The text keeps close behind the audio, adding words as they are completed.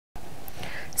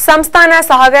സംസ്ഥാന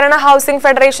സഹകരണ ഹൗസിംഗ്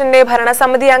ഫെഡറേഷന്റെ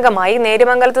ഭരണസമിതി അംഗമായി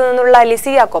നേര്യമംഗലത്ത് നിന്നുള്ള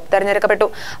ലിസി യാക്കോബ് തെരഞ്ഞെടുക്കപ്പെട്ടു.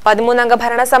 13-അംഗ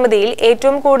ഭരണസമിതിയിൽ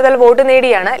ഏറ്റവും കൂടുതൽ വോട്ട്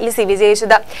നേടിയാണ് ലിസി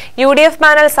വിജയിച്ചത്. UDF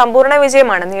പാനൽ സമ്പൂർണ്ണ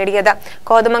വിജയമാണ് നേടിയത്.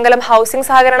 കോതമംഗലം ഹൗസിംഗ്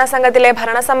സഹകരണ സംഘത്തിലെ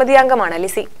ഭരണസമിതി അംഗമാണ്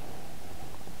Lissy.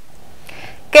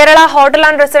 Kerala hotel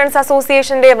and residence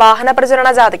അസോസിയേഷന്റെ വാഹന പ്രചരണ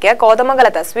ജാഥയ്ക്ക്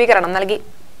കോതമംഗലത്ത് സ്വീകരണം നൽകി.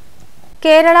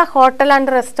 കേരള ഹോട്ടൽ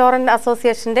ആൻഡ് റെസ്റ്റോറന്റ്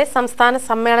അസോസിയേഷന്റെ സംസ്ഥാന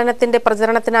സമ്മേളനത്തിന്റെ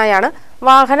പ്രചരണത്തിനായാണ്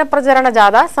വാഹന പ്രചരണ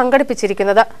ജാഥ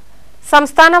സംഘടിപ്പിച്ചിരിക്കുന്നത്.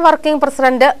 സംസ്ഥാന വർക്കിംഗ്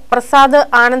പ്രസിഡന്റ് പ്രസാദ്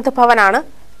ആനന്ദ് ഭവനാണ്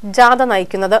ജാഥ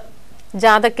നയിക്കുന്നത്.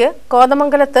 ജാഥയ്ക്ക്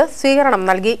കോതമംഗലത്ത് സ്വീകരണം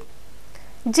നൽകി.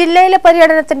 ജില്ലയിലെ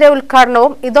പര്യടനത്തിന്റെ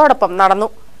ഉദ്ഘാടനവും ഇതോടൊപ്പം നടന്നു.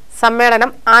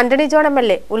 സമ്മേളനം ആന്റണി ജോൺ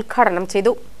MLA ഉദ്ഘാടനം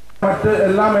ചെയ്തു. മറ്റ്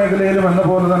എല്ലാ മേഖലയിലും എന്ന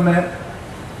പോലെ തന്നെ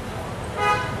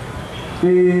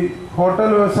ഈ ഹോട്ടൽ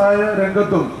വ്യവസായ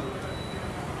രംഗത്തും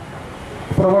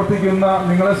പ്രവർത്തിക്കുന്ന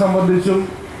നിങ്ങളെ സംബന്ധിച്ചും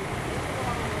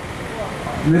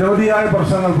നിരവധിയായ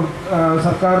പ്രശ്നങ്ങൾ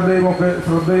സർക്കാരിൻ്റെയും ഒക്കെ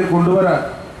ശ്രദ്ധയിൽ കൊണ്ടുവരാൻ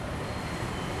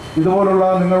ഇതുപോലുള്ള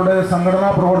നിങ്ങളുടെ സംഘടനാ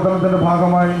പ്രവർത്തനത്തിൻ്റെ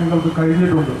ഭാഗമായി നിങ്ങൾക്ക്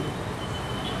കഴിഞ്ഞിട്ടുണ്ട്.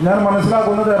 ഞാൻ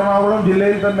മനസ്സിലാക്കുന്നത് എറണാകുളം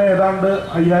ജില്ലയിൽ തന്നെ ഏതാണ്ട്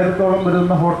 5000-ഓളം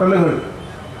വരുന്ന ഹോട്ടലുകൾ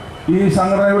ഈ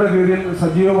സംഘടനയുടെ കീഴിൽ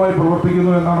സജീവമായി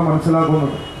പ്രവർത്തിക്കുന്നു എന്നാണ്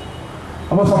മനസ്സിലാക്കുന്നത്.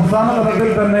 അപ്പോൾ സംസ്ഥാന തലത്തിൽ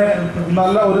തന്നെ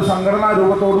നല്ല ഒരു സംഘടനാ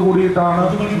രൂപത്തോടു കൂടിയിട്ടാണ്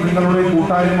നിങ്ങളുടെ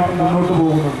കൂട്ടായ്മ മുന്നോട്ട്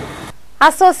പോകുന്നത്.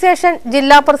 അസോസിയേഷൻ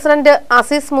ജില്ലാ പ്രസിഡന്റ്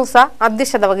അസീസ് മൂസ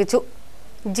അധ്യക്ഷത വഹിച്ചു.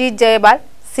 G Jayapal,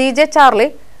 CJ Charlie,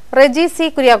 Reji C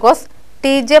Kuriakose,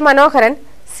 TJ മനോഹരൻ,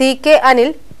 CK Anil,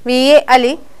 VA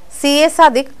Ali, CA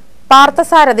Sadiq,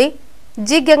 Parthasarathy,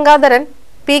 G Gangadharan,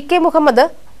 PK Muhammad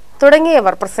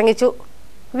തുടങ്ങിയവർ പ്രസംഗിച്ചു.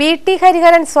 VT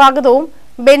ഹരിഹരൻ സ്വാഗതവും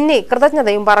ബെന്നി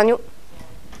കൃതജ്ഞതയും പറഞ്ഞു.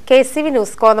 KCV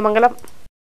news Kothamangalam.